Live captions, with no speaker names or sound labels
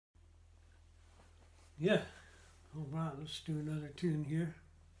Yeah. All right, let's do another tune here.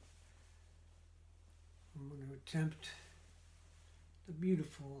 I'm going to attempt The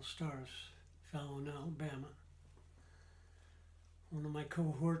Beautiful Stars Fell in Alabama. One of my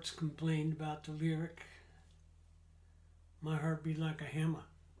cohorts complained about the lyric, "My heart beat like a hammer,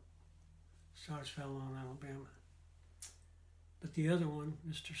 stars fell on Alabama." But the other one,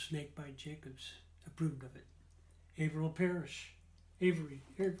 Mr. Snakebite Jacobs, approved of it. Avery Parrish. Avery.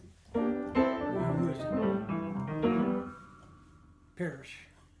 Who is it? Parrish.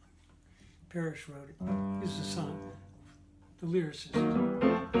 Parrish wrote it. This is the song. The lyricist,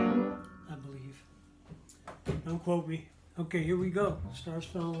 I believe. Don't quote me. Okay, here we go. Stars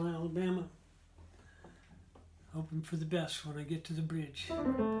Fell in Alabama. Hoping for the best when I get to the bridge.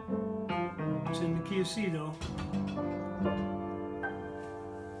 It's in the key of C though.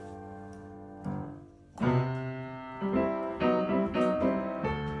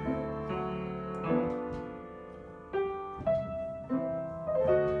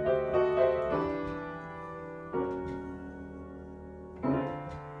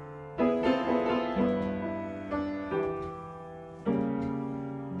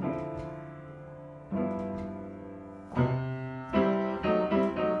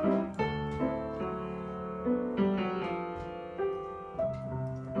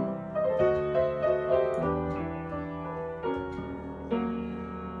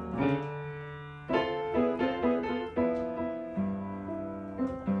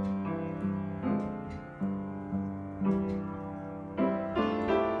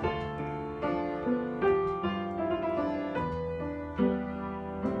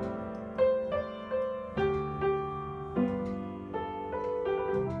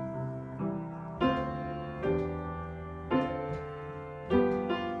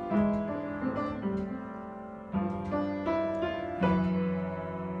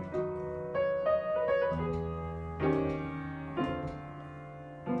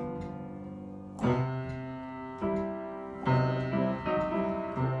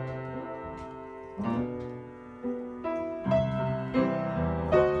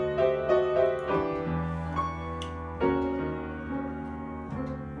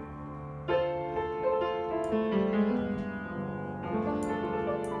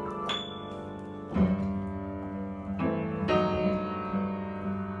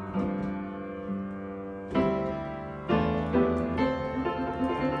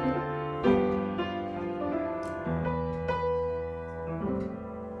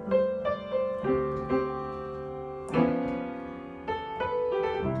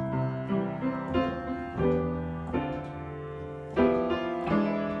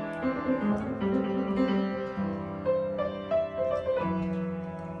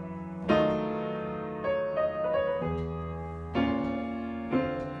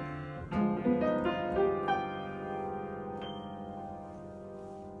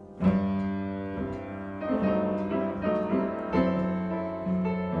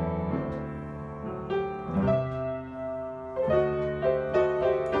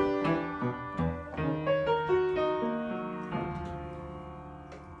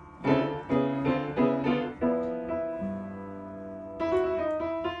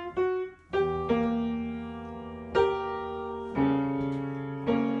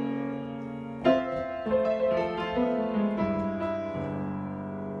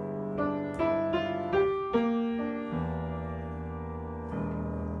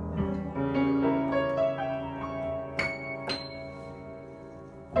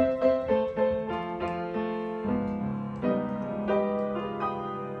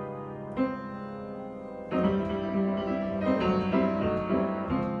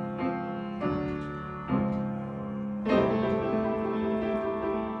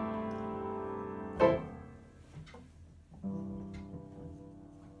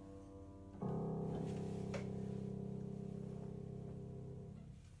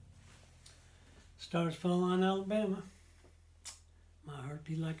 Stars Fell on Alabama. My heart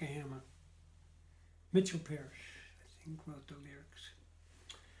beat like a hammer. Mitchell Parrish, I think, wrote the lyrics,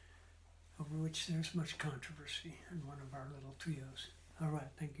 over which there's much controversy in one of our little trios. All right,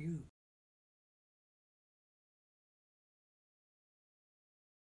 thank you.